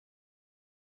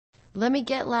Let me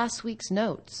get last week's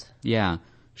notes. Yeah,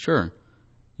 sure.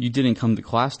 You didn't come to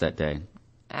class that day.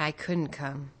 I couldn't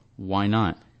come. Why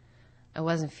not? I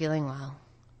wasn't feeling well.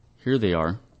 Here they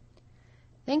are.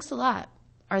 Thanks a lot.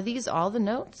 Are these all the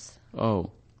notes?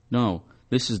 Oh, no,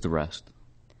 this is the rest.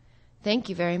 Thank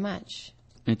you very much.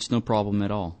 It's no problem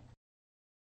at all.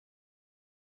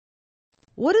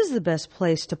 What is the best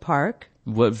place to park?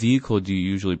 What vehicle do you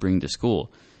usually bring to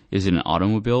school? Is it an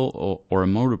automobile or a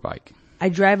motorbike? I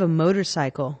drive a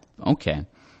motorcycle. Okay.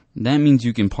 That means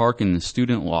you can park in the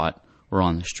student lot or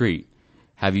on the street.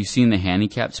 Have you seen the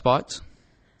handicap spots?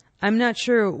 I'm not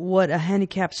sure what a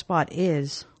handicap spot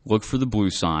is. Look for the blue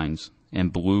signs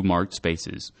and blue marked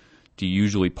spaces. Do you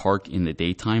usually park in the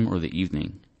daytime or the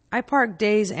evening? I park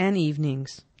days and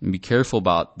evenings. And be careful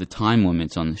about the time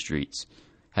limits on the streets.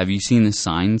 Have you seen the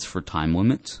signs for time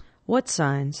limits? What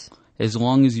signs? As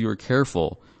long as you are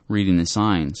careful reading the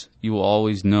signs, you will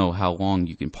always know how long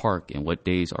you can park and what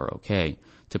days are okay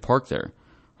to park there.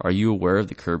 Are you aware of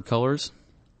the curb colors?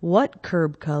 What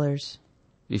curb colors?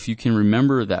 If you can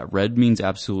remember that red means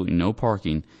absolutely no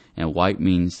parking and white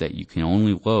means that you can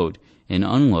only load and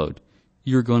unload,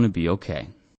 you're going to be okay.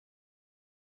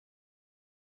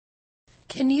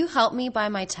 Can you help me buy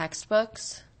my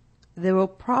textbooks? There will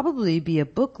probably be a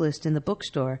book list in the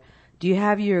bookstore. Do you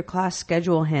have your class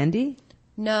schedule handy?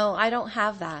 No, I don't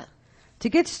have that. To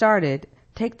get started,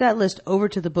 take that list over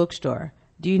to the bookstore.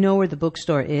 Do you know where the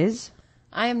bookstore is?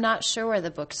 I am not sure where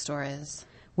the bookstore is.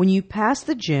 When you pass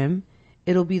the gym,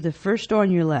 it'll be the first door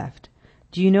on your left.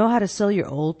 Do you know how to sell your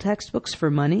old textbooks for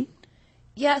money?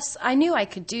 Yes, I knew I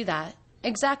could do that.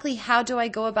 Exactly how do I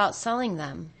go about selling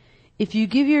them? If you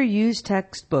give your used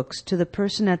textbooks to the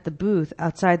person at the booth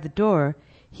outside the door,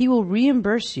 he will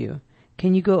reimburse you.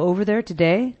 Can you go over there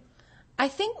today? I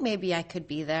think maybe I could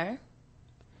be there.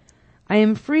 I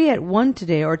am free at 1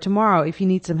 today or tomorrow if you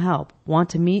need some help. Want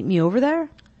to meet me over there?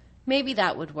 Maybe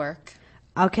that would work.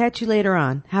 I'll catch you later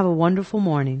on. Have a wonderful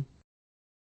morning.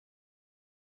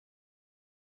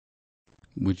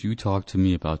 Would you talk to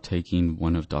me about taking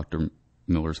one of Dr.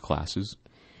 Miller's classes?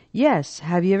 Yes.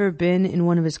 Have you ever been in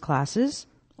one of his classes?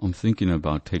 I'm thinking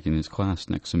about taking his class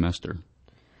next semester.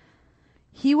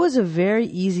 He was a very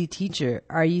easy teacher.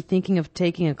 Are you thinking of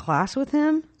taking a class with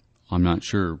him? I'm not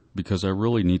sure because I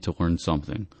really need to learn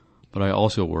something, but I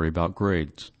also worry about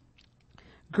grades.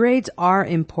 Grades are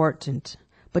important,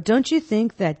 but don't you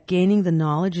think that gaining the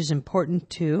knowledge is important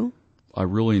too? I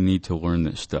really need to learn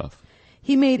this stuff.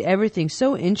 He made everything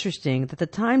so interesting that the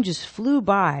time just flew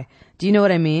by. Do you know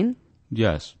what I mean?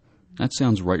 Yes, that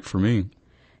sounds right for me.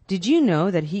 Did you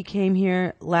know that he came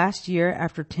here last year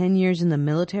after 10 years in the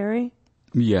military?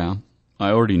 Yeah,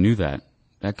 I already knew that.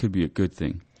 That could be a good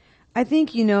thing. I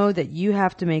think you know that you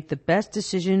have to make the best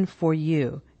decision for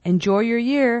you. Enjoy your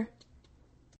year.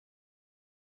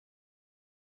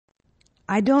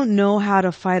 I don't know how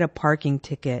to fight a parking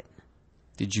ticket.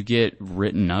 Did you get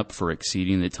written up for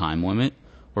exceeding the time limit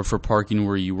or for parking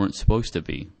where you weren't supposed to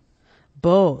be?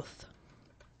 Both.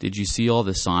 Did you see all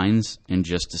the signs and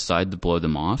just decide to blow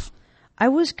them off? I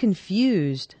was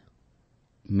confused.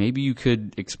 Maybe you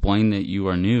could explain that you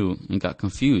are new and got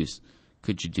confused.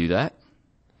 Could you do that?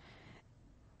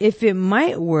 If it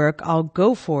might work, I'll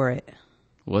go for it.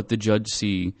 Let the judge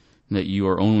see that you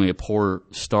are only a poor,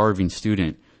 starving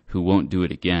student who won't do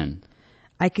it again.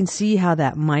 I can see how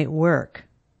that might work.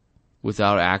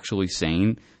 Without actually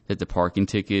saying that the parking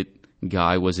ticket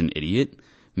guy was an idiot,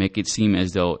 make it seem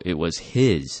as though it was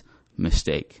his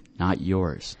mistake, not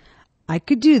yours. I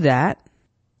could do that.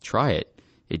 Try it.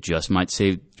 It just might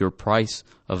save your price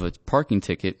of a parking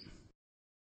ticket.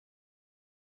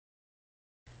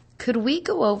 Could we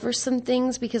go over some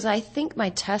things because I think my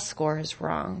test score is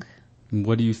wrong?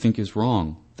 What do you think is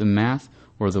wrong? The math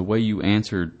or the way you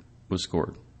answered was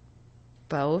scored?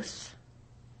 Both.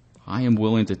 I am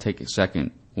willing to take a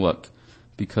second look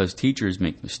because teachers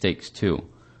make mistakes too.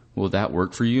 Will that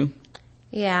work for you?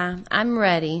 Yeah, I'm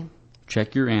ready.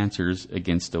 Check your answers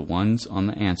against the ones on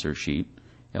the answer sheet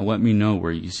and let me know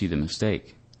where you see the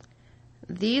mistake.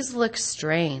 These look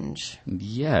strange.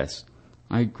 Yes,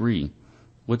 I agree.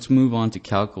 Let's move on to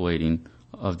calculating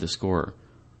of the score.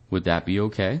 Would that be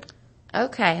okay?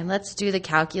 Okay, let's do the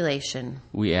calculation.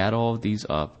 We add all of these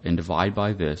up and divide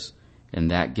by this,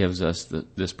 and that gives us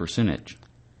this percentage.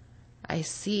 I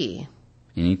see.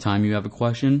 Anytime you have a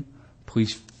question,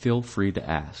 please feel free to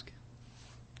ask.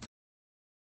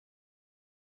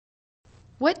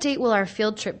 What date will our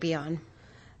field trip be on?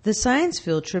 The science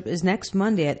field trip is next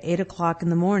Monday at 8 o'clock in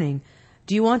the morning.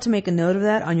 Do you want to make a note of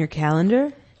that on your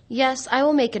calendar? Yes, I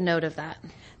will make a note of that.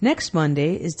 Next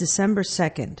Monday is December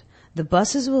 2nd. The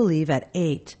buses will leave at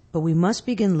 8, but we must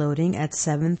begin loading at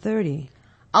 7:30.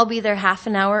 I'll be there half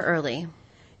an hour early.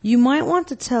 You might want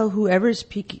to tell whoever's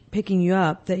picking you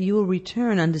up that you will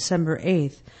return on December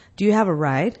 8th. Do you have a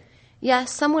ride?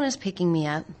 Yes, someone is picking me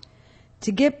up.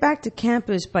 To get back to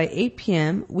campus by 8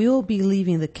 p.m., we will be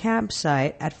leaving the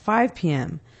campsite at 5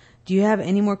 p.m. Do you have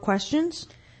any more questions?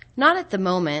 Not at the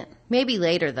moment. Maybe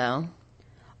later, though.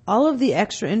 All of the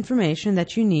extra information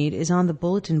that you need is on the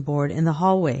bulletin board in the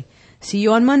hallway. See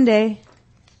you on Monday.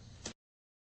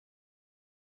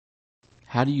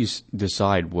 How do you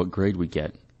decide what grade we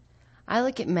get? I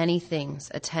look at many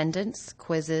things: attendance,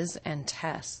 quizzes, and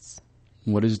tests.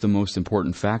 What is the most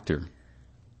important factor?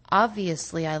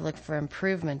 Obviously, I look for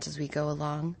improvement as we go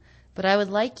along, but I would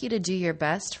like you to do your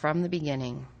best from the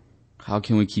beginning. How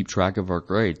can we keep track of our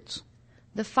grades?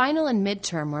 The final and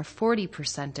midterm are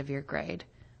 40% of your grade.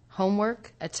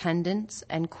 Homework, attendance,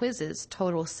 and quizzes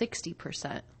total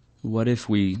 60%. What if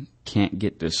we can't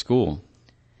get to school?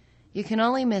 You can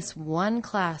only miss one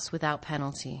class without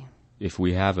penalty. If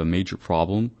we have a major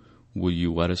problem, will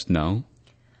you let us know?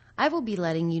 I will be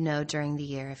letting you know during the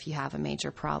year if you have a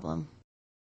major problem.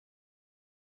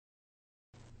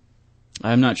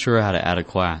 I'm not sure how to add a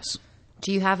class.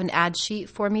 Do you have an ad sheet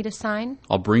for me to sign?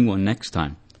 I'll bring one next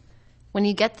time. When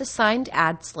you get the signed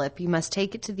ad slip, you must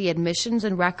take it to the admissions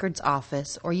and records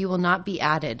office or you will not be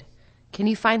added. Can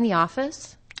you find the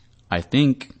office? I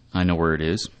think I know where it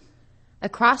is.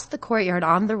 Across the courtyard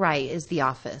on the right is the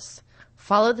office.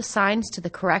 Follow the signs to the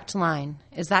correct line.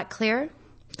 Is that clear?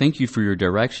 Thank you for your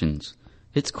directions.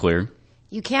 It's clear.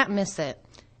 You can't miss it.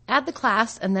 Add the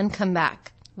class and then come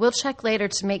back. We'll check later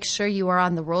to make sure you are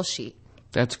on the roll sheet.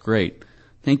 That's great.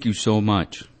 Thank you so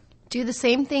much. Do the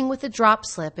same thing with the drop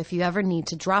slip if you ever need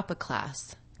to drop a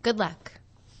class. Good luck.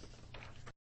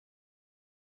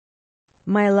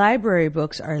 My library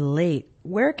books are late.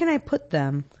 Where can I put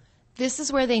them? This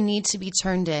is where they need to be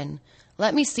turned in.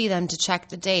 Let me see them to check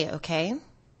the date, okay?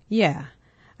 Yeah,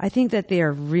 I think that they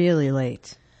are really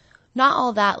late. Not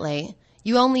all that late.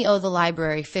 You only owe the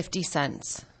library 50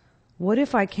 cents. What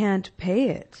if I can't pay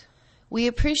it? We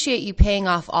appreciate you paying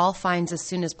off all fines as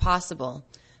soon as possible,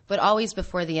 but always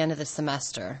before the end of the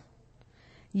semester.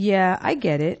 Yeah, I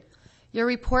get it. Your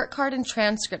report card and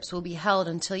transcripts will be held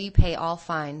until you pay all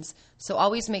fines, so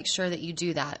always make sure that you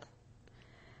do that.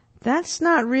 That's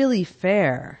not really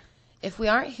fair. If we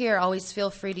aren't here, always feel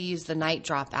free to use the night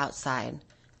drop outside.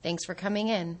 Thanks for coming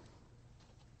in.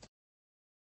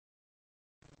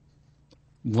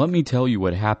 Let me tell you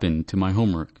what happened to my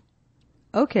homework.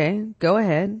 Okay, go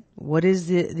ahead. What is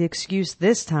the excuse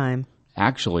this time?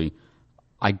 Actually,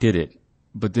 I did it,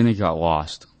 but then it got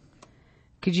lost.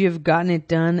 Could you have gotten it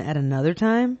done at another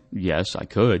time? Yes, I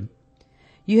could.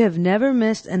 You have never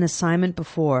missed an assignment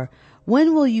before.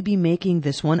 When will you be making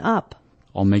this one up?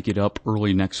 I'll make it up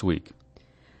early next week.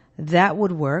 That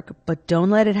would work, but don't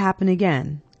let it happen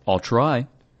again. I'll try.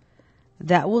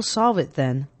 That will solve it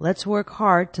then. Let's work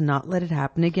hard to not let it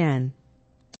happen again.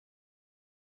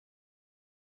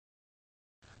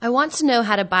 I want to know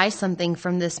how to buy something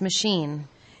from this machine.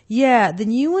 Yeah, the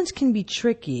new ones can be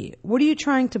tricky. What are you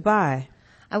trying to buy?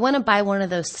 I want to buy one of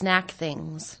those snack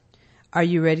things. Are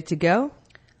you ready to go?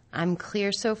 I'm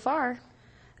clear so far.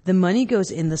 The money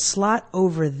goes in the slot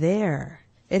over there.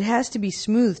 It has to be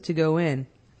smooth to go in.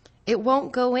 It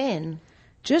won't go in.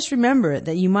 Just remember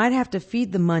that you might have to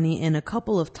feed the money in a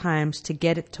couple of times to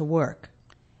get it to work.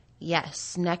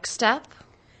 Yes, next step.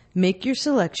 Make your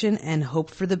selection and hope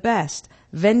for the best.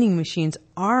 Vending machines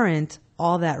aren't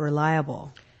all that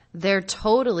reliable. They're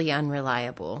totally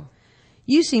unreliable.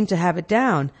 You seem to have it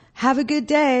down. Have a good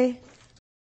day.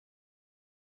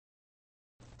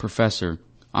 Professor,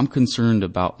 I'm concerned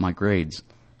about my grades.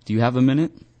 Do you have a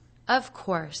minute? Of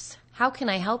course. How can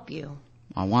I help you?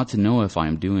 I want to know if I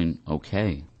am doing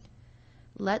okay.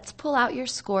 Let's pull out your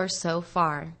score so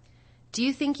far. Do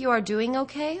you think you are doing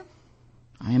okay?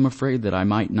 I am afraid that I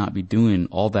might not be doing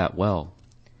all that well.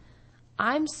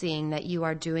 I'm seeing that you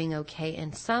are doing okay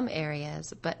in some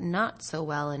areas, but not so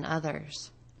well in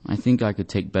others. I think I could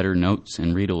take better notes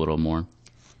and read a little more.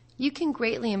 You can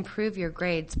greatly improve your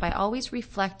grades by always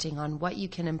reflecting on what you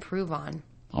can improve on.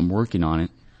 I'm working on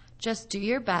it. Just do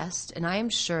your best, and I am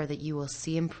sure that you will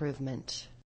see improvement.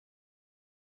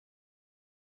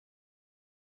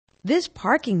 This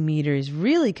parking meter is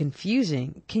really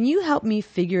confusing. Can you help me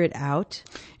figure it out?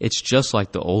 It's just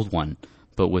like the old one,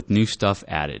 but with new stuff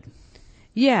added.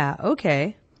 Yeah,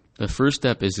 okay. The first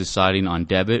step is deciding on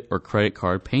debit or credit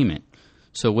card payment.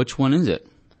 So which one is it?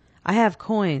 I have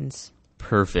coins.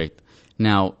 Perfect.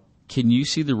 Now, can you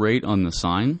see the rate on the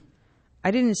sign?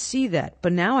 I didn't see that,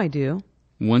 but now I do.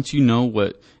 Once you know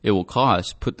what it will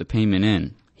cost, put the payment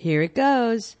in. Here it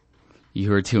goes.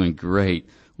 You are doing great.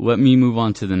 Let me move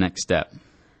on to the next step.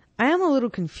 I am a little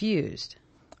confused.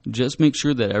 Just make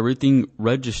sure that everything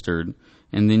registered,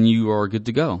 and then you are good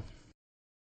to go.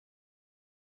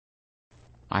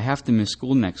 I have to miss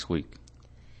school next week.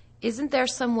 Isn't there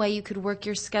some way you could work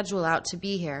your schedule out to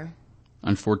be here?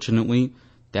 Unfortunately,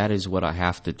 that is what I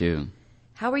have to do.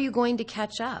 How are you going to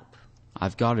catch up?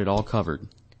 I've got it all covered.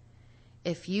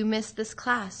 If you miss this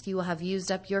class, you will have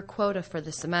used up your quota for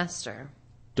the semester.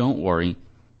 Don't worry.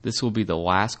 This will be the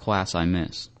last class I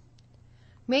miss.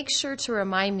 Make sure to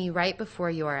remind me right before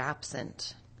you are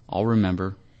absent. I'll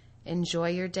remember. Enjoy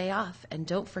your day off and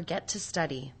don't forget to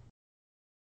study.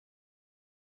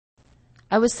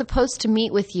 I was supposed to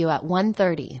meet with you at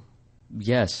 1:30.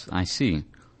 Yes, I see.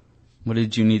 What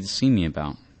did you need to see me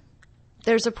about?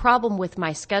 There's a problem with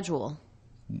my schedule.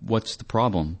 What's the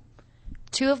problem?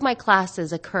 2 of my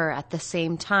classes occur at the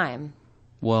same time.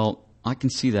 Well, I can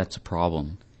see that's a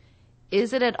problem.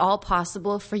 Is it at all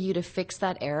possible for you to fix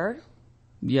that error?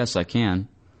 Yes, I can.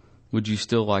 Would you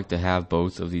still like to have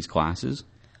both of these classes?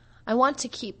 I want to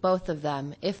keep both of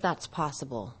them, if that's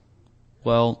possible.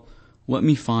 Well, let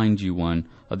me find you one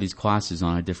of these classes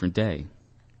on a different day.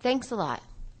 Thanks a lot.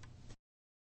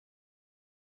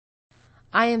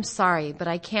 I am sorry, but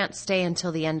I can't stay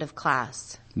until the end of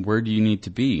class. Where do you need to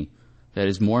be? That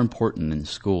is more important than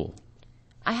school.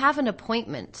 I have an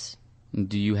appointment.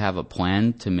 Do you have a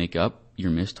plan to make up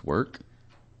your missed work?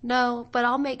 No, but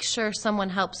I'll make sure someone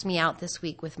helps me out this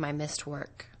week with my missed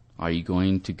work. Are you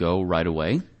going to go right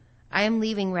away? I am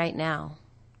leaving right now.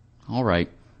 All right,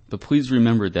 but please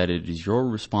remember that it is your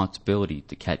responsibility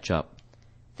to catch up.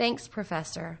 Thanks,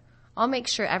 Professor. I'll make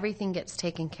sure everything gets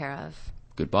taken care of.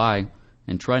 Goodbye,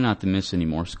 and try not to miss any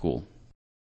more school.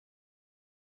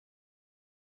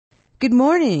 Good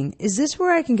morning. Is this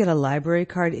where I can get a library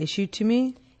card issued to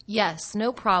me? Yes,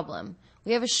 no problem.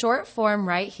 We have a short form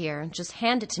right here. Just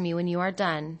hand it to me when you are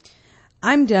done.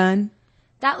 I'm done.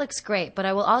 That looks great, but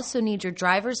I will also need your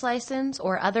driver's license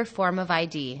or other form of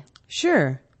ID.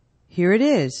 Sure. Here it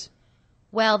is.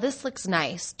 Well, this looks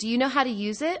nice. Do you know how to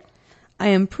use it? I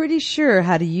am pretty sure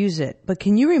how to use it, but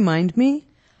can you remind me?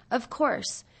 Of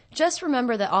course. Just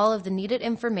remember that all of the needed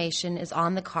information is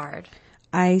on the card.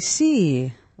 I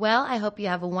see. Well, I hope you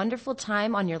have a wonderful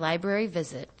time on your library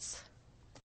visits.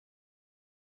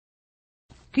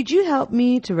 Could you help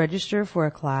me to register for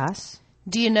a class?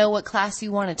 Do you know what class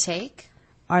you want to take?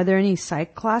 Are there any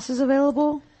psych classes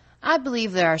available? I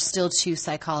believe there are still 2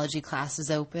 psychology classes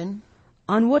open.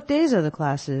 On what days are the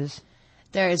classes?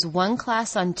 There is 1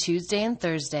 class on Tuesday and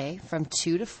Thursday from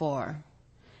 2 to 4.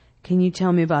 Can you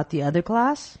tell me about the other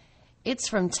class? It's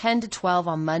from 10 to 12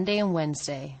 on Monday and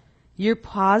Wednesday. You're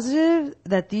positive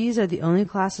that these are the only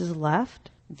classes left?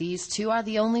 These 2 are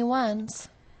the only ones.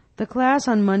 The class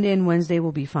on Monday and Wednesday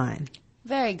will be fine.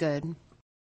 Very good.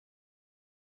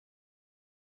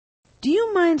 Do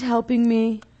you mind helping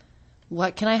me?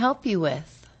 What can I help you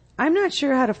with? I'm not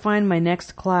sure how to find my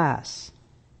next class.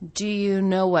 Do you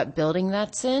know what building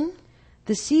that's in?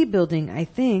 The C building, I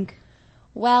think.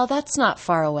 Well, that's not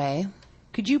far away.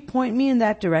 Could you point me in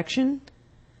that direction?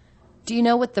 Do you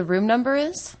know what the room number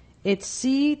is? It's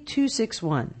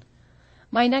C261.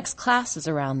 My next class is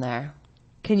around there.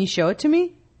 Can you show it to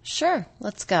me? Sure,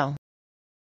 let's go.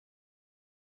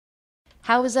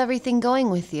 How is everything going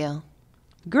with you?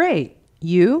 Great.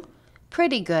 You?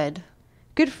 Pretty good.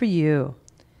 Good for you.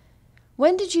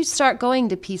 When did you start going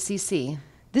to PCC?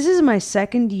 This is my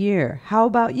 2nd year. How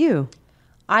about you?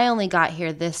 I only got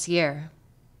here this year.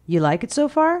 You like it so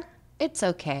far? It's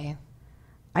okay.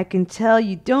 I can tell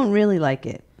you don't really like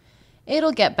it.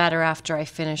 It'll get better after I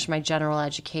finish my general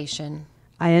education.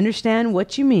 I understand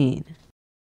what you mean.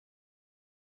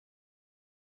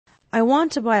 I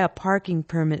want to buy a parking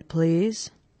permit,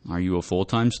 please. Are you a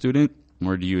full-time student,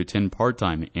 or do you attend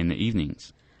part-time in the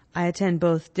evenings? I attend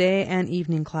both day and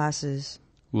evening classes.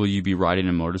 Will you be riding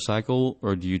a motorcycle,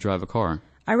 or do you drive a car?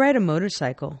 I ride a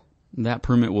motorcycle. That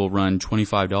permit will run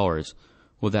 $25.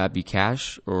 Will that be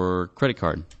cash or credit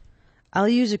card? I'll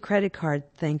use a credit card,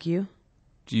 thank you.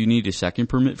 Do you need a second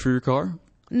permit for your car?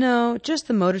 No, just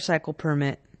the motorcycle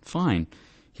permit. Fine.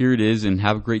 Here it is, and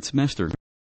have a great semester.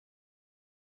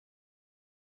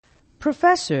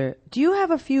 Professor, do you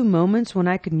have a few moments when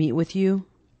I could meet with you?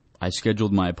 I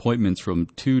scheduled my appointments from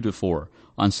 2 to 4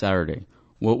 on Saturday.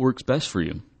 What works best for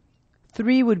you?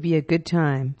 3 would be a good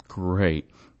time. Great.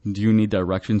 Do you need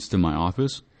directions to my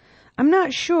office? I'm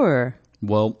not sure.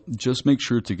 Well, just make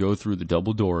sure to go through the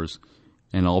double doors,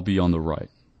 and I'll be on the right.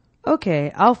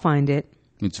 Okay, I'll find it.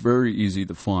 It's very easy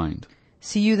to find.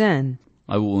 See you then.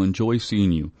 I will enjoy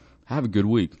seeing you. Have a good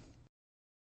week.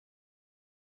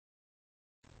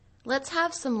 Let's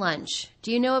have some lunch.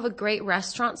 Do you know of a great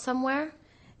restaurant somewhere?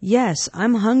 Yes,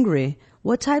 I'm hungry.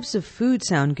 What types of food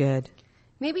sound good?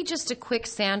 Maybe just a quick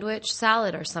sandwich,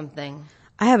 salad, or something.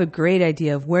 I have a great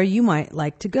idea of where you might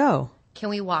like to go. Can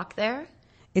we walk there?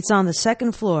 It's on the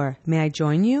second floor. May I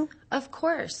join you? Of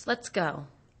course. Let's go.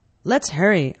 Let's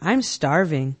hurry. I'm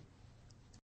starving.